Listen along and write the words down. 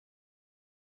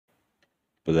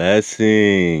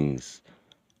Blessings.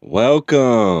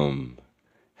 Welcome.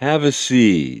 Have a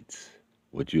seat.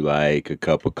 Would you like a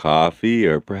cup of coffee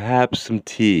or perhaps some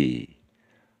tea?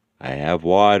 I have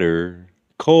water,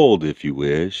 cold if you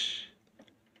wish.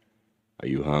 Are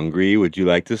you hungry? Would you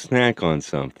like to snack on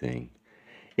something?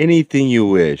 Anything you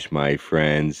wish, my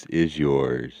friends, is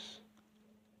yours.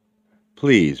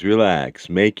 Please relax.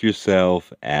 Make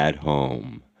yourself at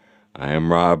home. I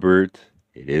am Robert.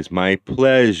 It is my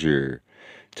pleasure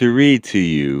to read to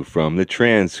you from the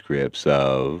transcripts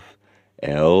of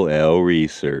LL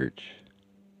Research.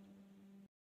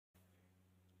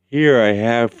 Here I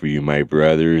have for you, my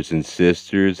brothers and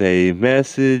sisters, a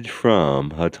message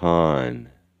from Hatonn.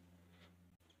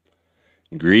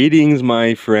 Greetings,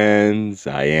 my friends.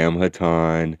 I am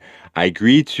Hatonn. I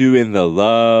greet you in the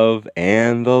love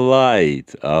and the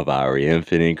light of our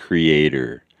infinite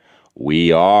Creator.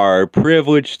 We are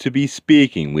privileged to be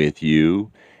speaking with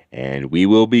you, and we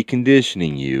will be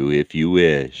conditioning you if you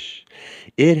wish.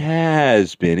 It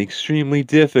has been extremely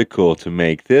difficult to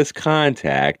make this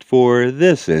contact, for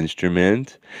this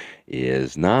instrument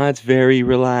is not very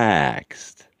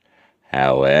relaxed.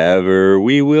 However,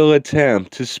 we will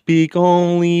attempt to speak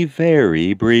only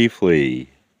very briefly.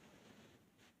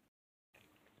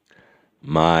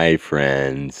 My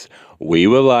friends, we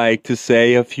would like to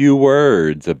say a few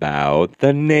words about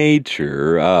the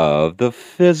nature of the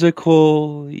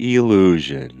physical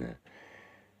illusion.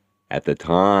 At the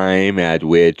time at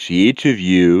which each of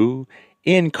you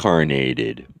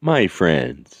incarnated, my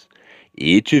friends,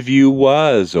 each of you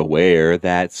was aware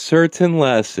that certain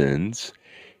lessons,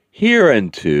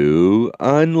 hereunto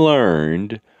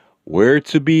unlearned, were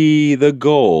to be the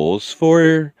goals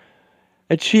for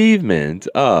achievement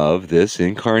of this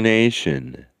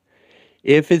incarnation.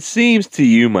 If it seems to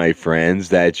you, my friends,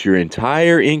 that your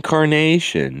entire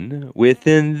incarnation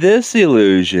within this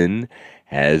illusion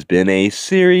has been a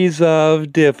series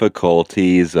of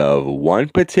difficulties of one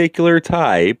particular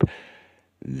type,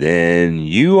 then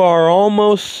you are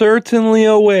almost certainly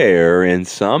aware in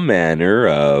some manner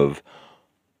of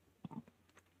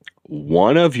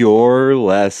one of your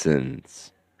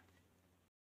lessons.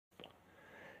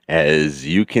 As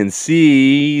you can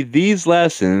see, these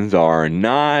lessons are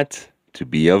not to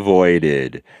be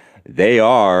avoided. They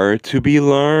are to be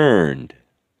learned.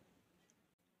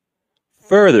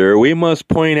 Further, we must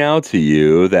point out to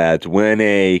you that when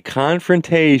a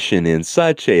confrontation in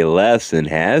such a lesson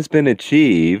has been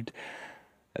achieved,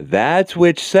 that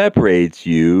which separates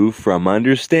you from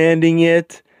understanding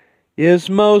it is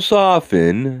most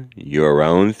often your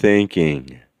own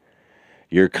thinking.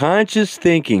 Your conscious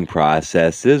thinking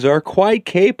processes are quite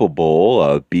capable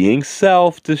of being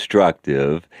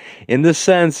self-destructive in the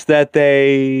sense that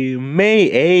they may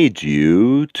aid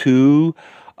you to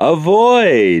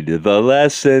avoid the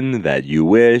lesson that you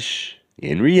wish,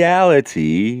 in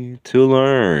reality, to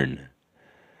learn.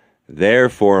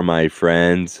 Therefore, my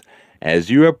friends, as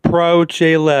you approach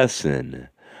a lesson,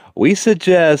 we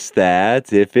suggest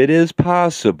that if it is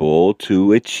possible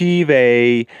to achieve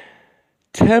a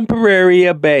temporary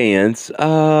abeyance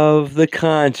of the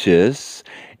conscious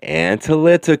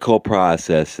analytical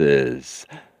processes,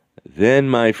 then,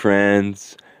 my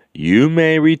friends, you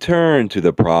may return to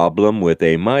the problem with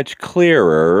a much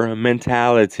clearer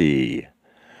mentality,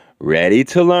 ready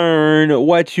to learn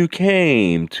what you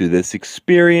came to this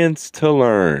experience to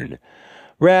learn,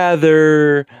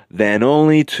 rather than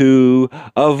only to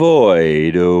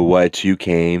avoid what you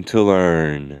came to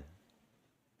learn.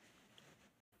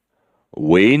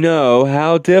 We know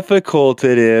how difficult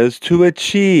it is to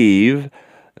achieve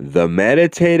the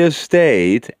meditative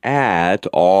state at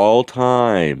all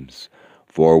times,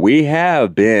 for we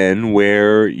have been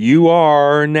where you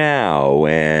are now,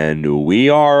 and we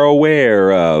are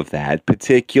aware of that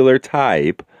particular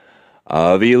type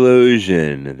of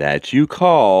illusion that you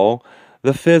call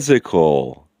the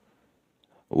physical.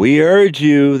 We urge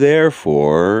you,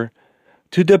 therefore,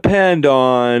 to depend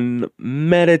on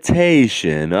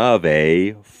meditation of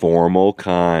a formal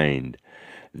kind,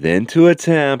 then to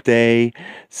attempt a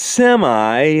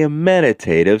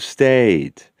semi-meditative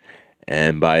state.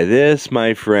 And by this,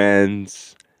 my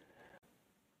friends,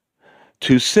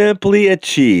 to simply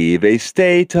achieve a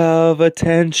state of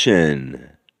attention.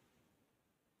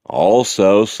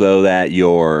 Also, so that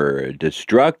your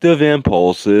destructive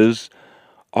impulses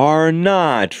are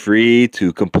not free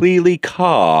to completely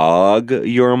cog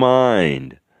your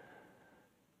mind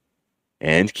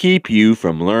and keep you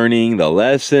from learning the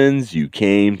lessons you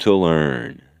came to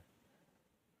learn.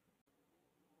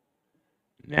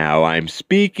 Now, I'm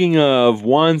speaking of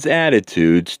one's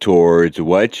attitudes towards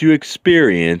what you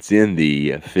experience in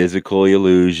the physical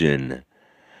illusion.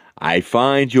 I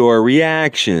find your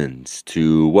reactions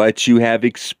to what you have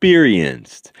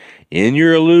experienced in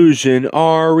your illusion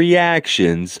are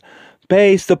reactions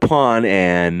based upon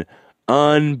an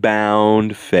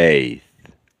unbound faith.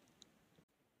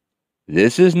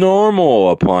 This is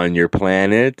normal upon your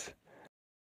planet.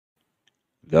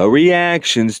 The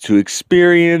reactions to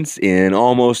experience in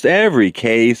almost every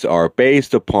case are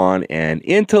based upon an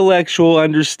intellectual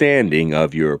understanding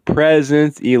of your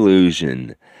present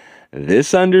illusion.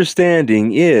 This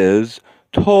understanding is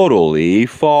totally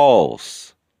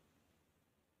false.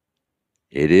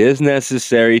 It is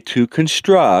necessary to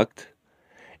construct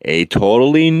a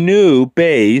totally new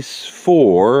base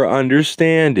for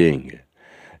understanding.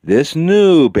 This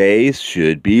new base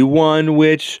should be one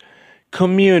which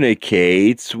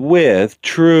communicates with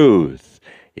truth.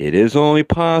 It is only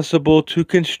possible to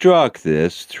construct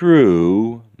this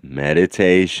through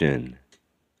meditation.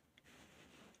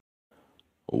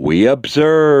 We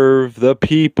observe the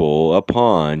people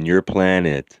upon your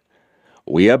planet.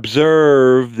 We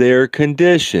observe their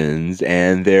conditions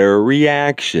and their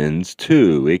reactions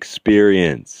to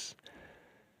experience.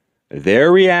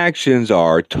 Their reactions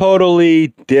are totally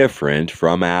different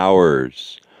from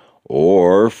ours,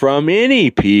 or from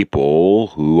any people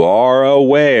who are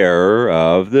aware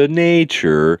of the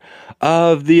nature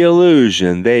of the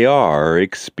illusion they are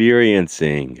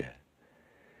experiencing.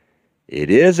 It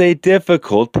is a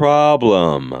difficult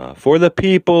problem for the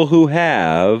people who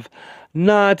have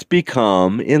not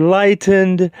become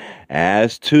enlightened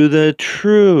as to the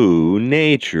true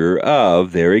nature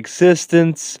of their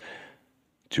existence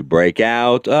to break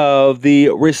out of the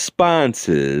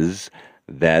responses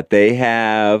that they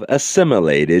have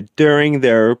assimilated during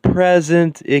their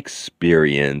present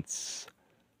experience.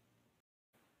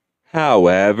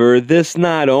 However, this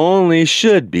not only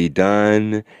should be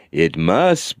done, it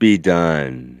must be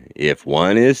done if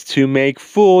one is to make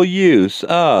full use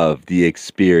of the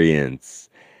experience.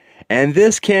 And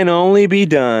this can only be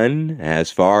done,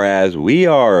 as far as we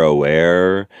are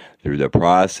aware, through the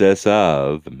process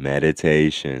of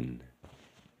meditation.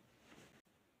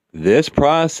 This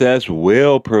process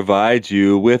will provide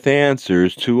you with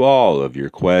answers to all of your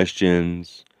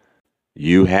questions.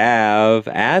 You have,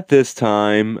 at this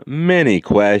time, many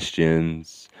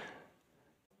questions.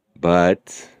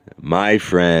 But, my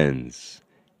friends,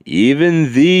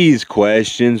 even these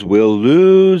questions will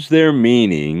lose their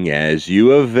meaning as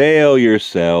you avail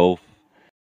yourself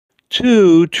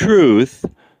to truth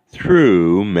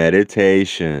through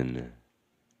meditation.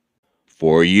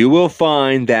 For you will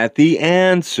find that the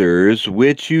answers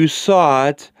which you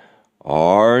sought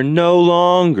are no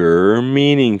longer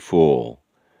meaningful.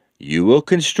 You will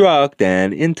construct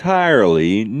an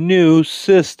entirely new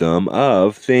system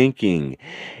of thinking,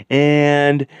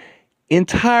 and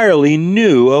entirely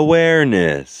new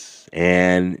awareness,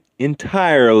 and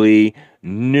entirely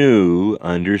new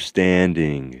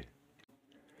understanding.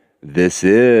 This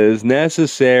is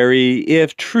necessary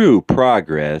if true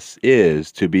progress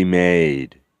is to be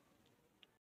made.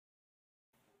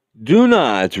 Do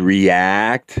not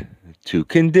react to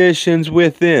conditions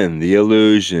within the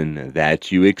illusion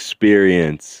that you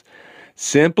experience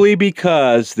simply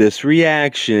because this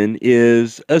reaction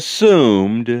is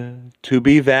assumed to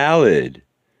be valid.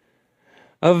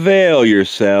 Avail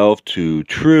yourself to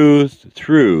truth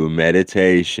through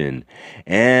meditation,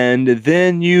 and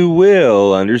then you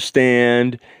will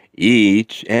understand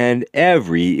each and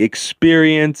every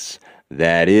experience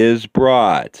that is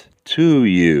brought to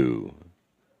you.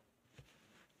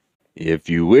 If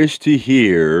you wish to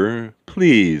hear,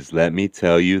 please let me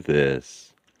tell you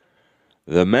this.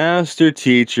 The master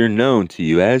teacher known to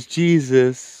you as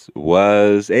Jesus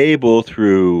was able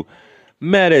through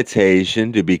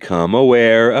meditation to become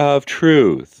aware of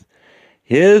truth.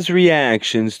 His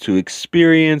reactions to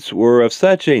experience were of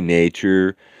such a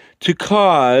nature to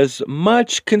cause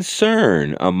much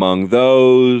concern among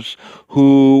those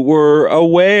who were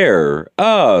aware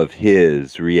of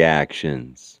his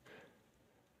reactions.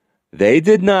 They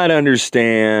did not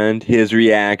understand his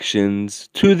reactions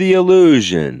to the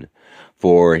illusion,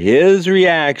 for his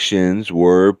reactions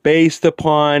were based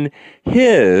upon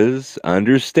his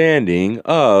understanding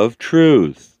of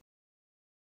truth.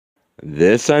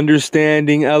 This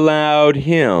understanding allowed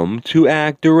him to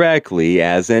act directly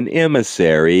as an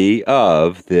emissary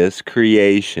of this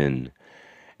creation,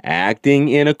 acting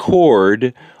in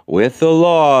accord with the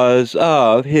laws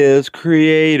of his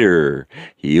Creator.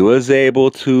 He was able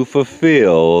to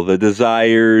fulfill the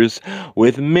desires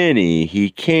with many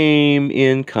he came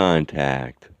in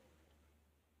contact.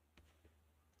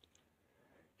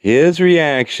 His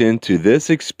reaction to this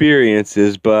experience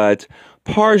is but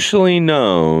partially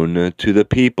known to the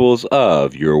peoples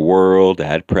of your world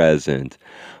at present,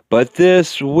 but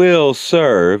this will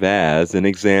serve as an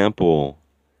example.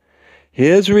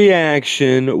 His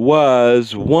reaction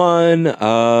was one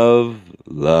of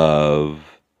love.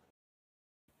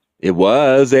 It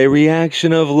was a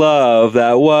reaction of love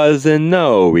that was in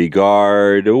no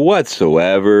regard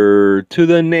whatsoever to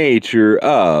the nature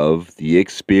of the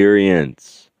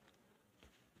experience.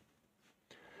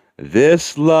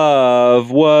 This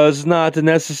love was not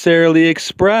necessarily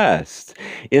expressed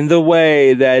in the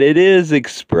way that it is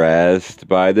expressed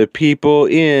by the people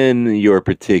in your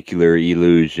particular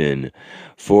illusion,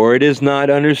 for it is not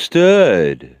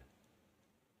understood.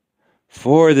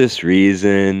 For this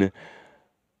reason,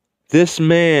 this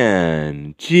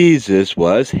man, Jesus,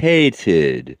 was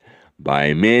hated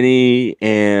by many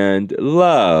and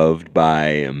loved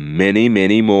by many,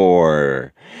 many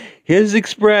more. His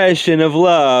expression of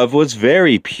love was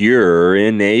very pure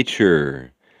in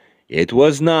nature. It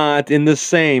was not in the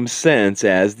same sense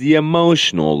as the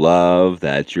emotional love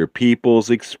that your peoples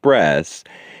express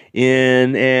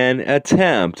in an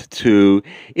attempt to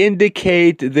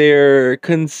indicate their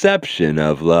conception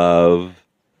of love.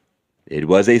 It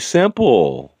was a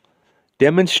simple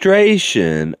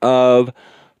demonstration of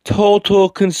total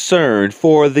concern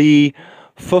for the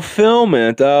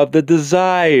fulfillment of the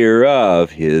desire of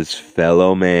his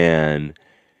fellow man.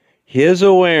 His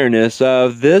awareness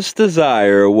of this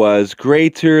desire was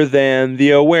greater than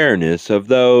the awareness of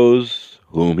those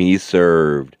whom he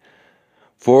served.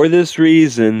 For this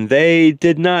reason, they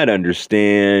did not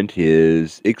understand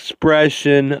his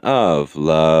expression of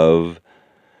love.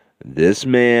 This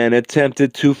man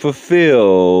attempted to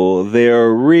fulfill their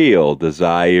real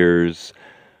desires.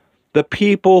 The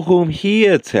people whom he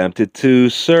attempted to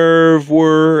serve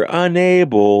were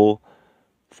unable,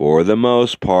 for the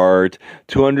most part,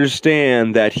 to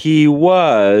understand that he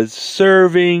was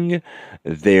serving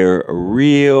their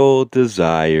real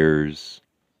desires.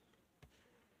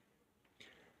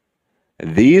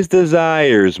 These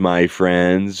desires, my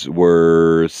friends,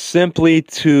 were simply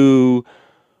to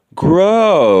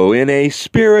grow in a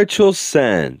spiritual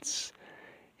sense.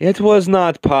 It was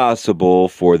not possible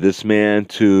for this man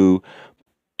to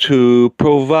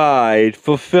provide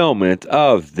fulfillment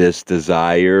of this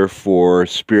desire for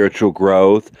spiritual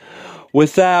growth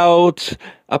without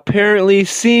apparently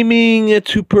seeming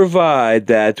to provide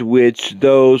that which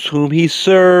those whom he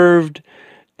served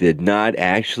did not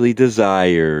actually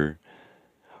desire.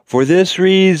 For this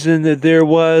reason, there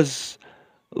was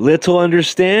little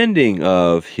understanding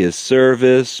of his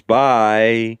service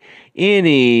by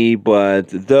any but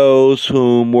those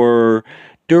whom were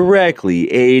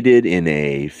directly aided in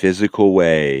a physical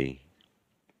way.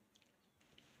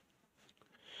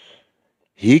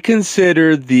 He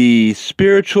considered the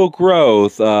spiritual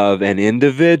growth of an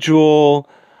individual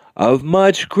of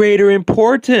much greater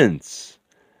importance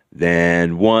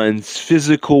than one's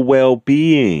physical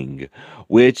well-being,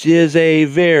 which is a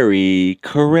very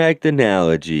correct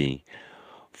analogy.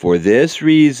 For this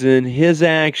reason, his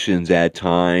actions at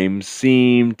times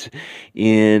seemed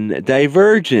in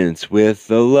divergence with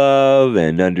the love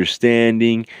and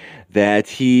understanding that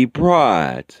he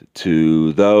brought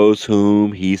to those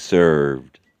whom he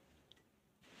served.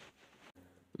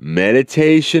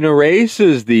 Meditation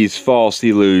erases these false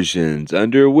illusions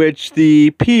under which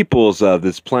the peoples of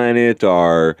this planet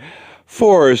are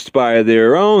forced by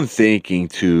their own thinking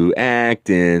to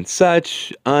act in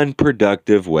such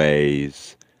unproductive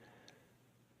ways.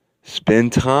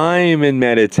 Spend time in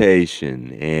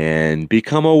meditation and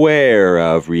become aware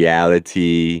of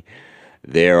reality.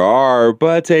 There are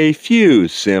but a few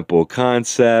simple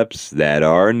concepts that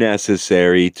are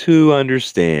necessary to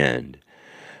understand.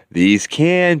 These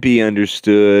can be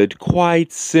understood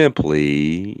quite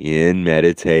simply in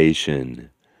meditation.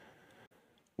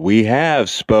 We have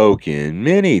spoken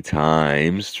many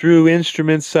times through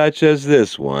instruments such as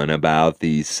this one about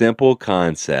these simple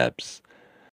concepts.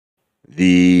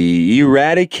 The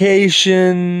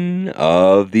eradication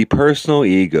of the personal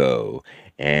ego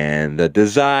and the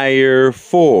desire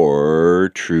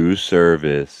for true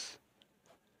service.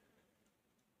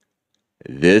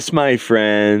 This, my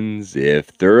friends, if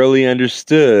thoroughly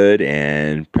understood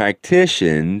and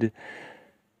practiced,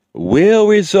 will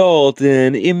result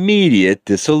in immediate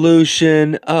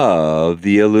dissolution of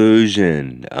the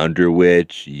illusion under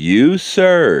which you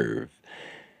serve.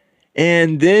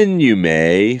 And then you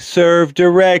may serve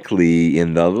directly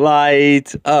in the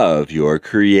light of your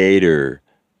Creator.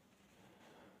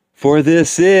 For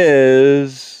this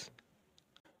is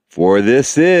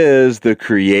the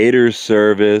Creator's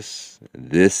service.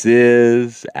 This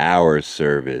is our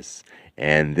service.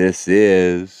 and this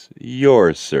is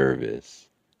your service.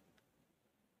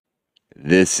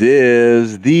 This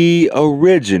is the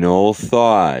original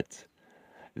thought.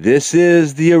 This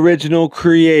is the original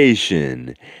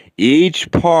creation,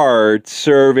 each part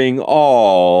serving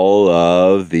all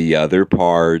of the other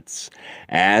parts,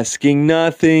 asking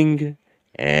nothing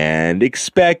and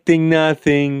expecting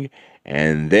nothing,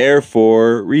 and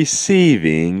therefore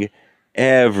receiving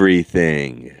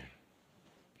everything.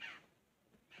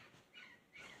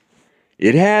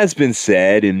 It has been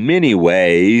said in many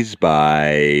ways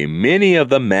by many of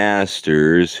the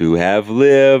masters who have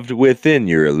lived within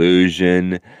your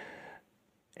illusion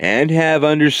and have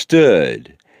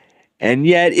understood, and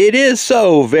yet it is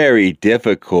so very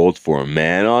difficult for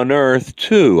man on earth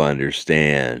to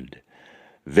understand.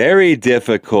 Very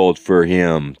difficult for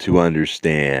him to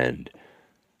understand.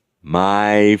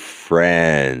 My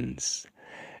friends,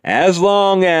 as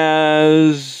long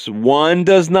as one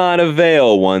does not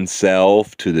avail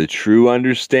oneself to the true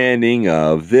understanding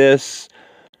of this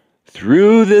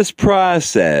through this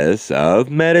process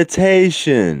of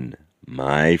meditation,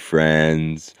 my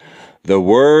friends, the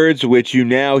words which you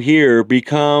now hear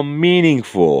become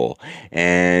meaningful,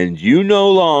 and you no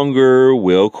longer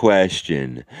will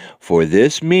question, for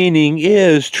this meaning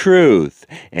is truth,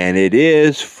 and it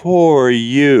is for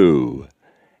you.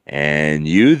 And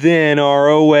you then are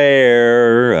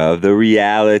aware of the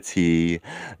reality,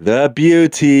 the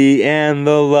beauty, and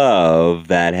the love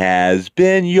that has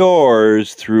been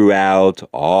yours throughout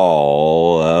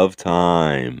all of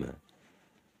time.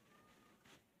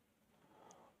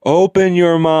 Open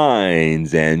your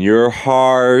minds and your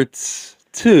hearts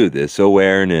to this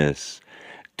awareness.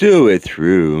 Do it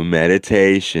through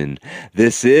meditation.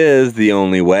 This is the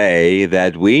only way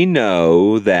that we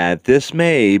know that this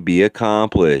may be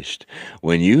accomplished.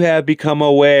 When you have become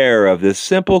aware of this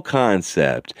simple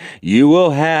concept, you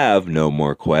will have no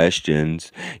more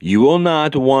questions. You will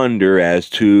not wonder as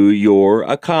to your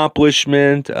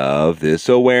accomplishment of this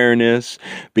awareness,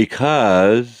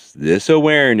 because this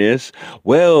awareness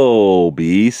will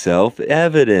be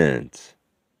self-evident.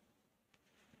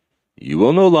 You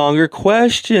will no longer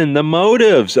question the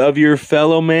motives of your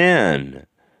fellow man.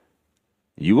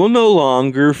 You will no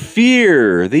longer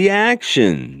fear the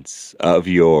actions of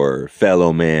your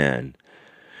fellow man.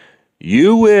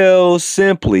 You will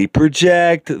simply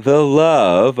project the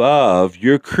love of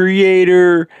your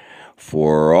Creator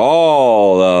for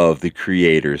all of the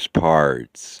Creator's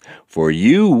parts, for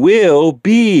you will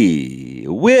be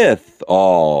with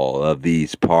all of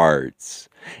these parts.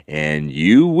 And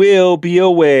you will be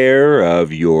aware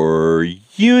of your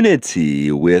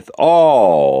unity with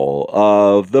all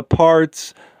of the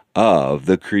parts of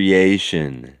the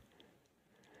creation.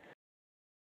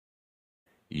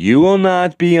 You will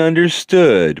not be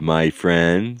understood, my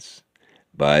friends,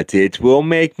 but it will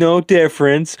make no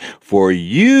difference, for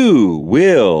you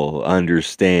will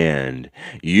understand.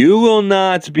 You will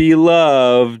not be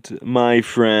loved, my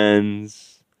friends.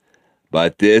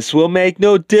 But this will make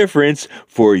no difference,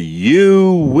 for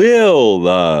you will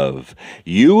love.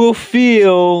 You will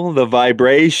feel the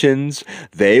vibrations.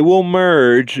 They will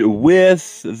merge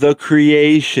with the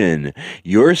creation.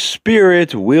 Your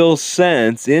spirit will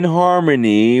sense in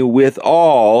harmony with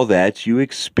all that you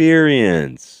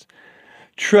experience.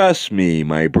 Trust me,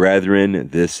 my brethren,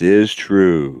 this is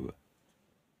true.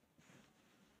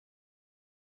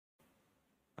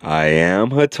 I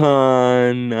am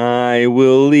Hatonn. I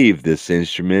will leave this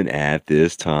instrument at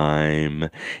this time.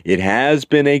 It has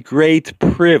been a great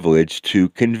privilege to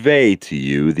convey to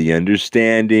you the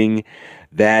understanding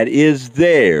that is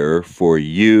there for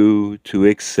you to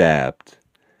accept.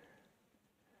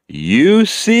 You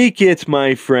seek it,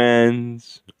 my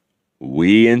friends.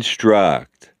 We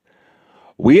instruct.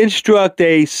 We instruct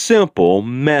a simple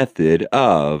method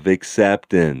of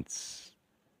acceptance.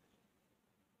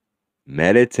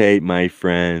 Meditate, my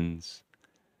friends,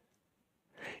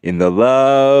 in the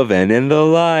love and in the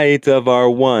light of our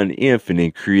one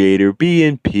infinite Creator. Be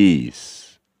in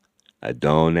peace.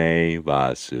 Adonai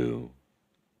Vasu.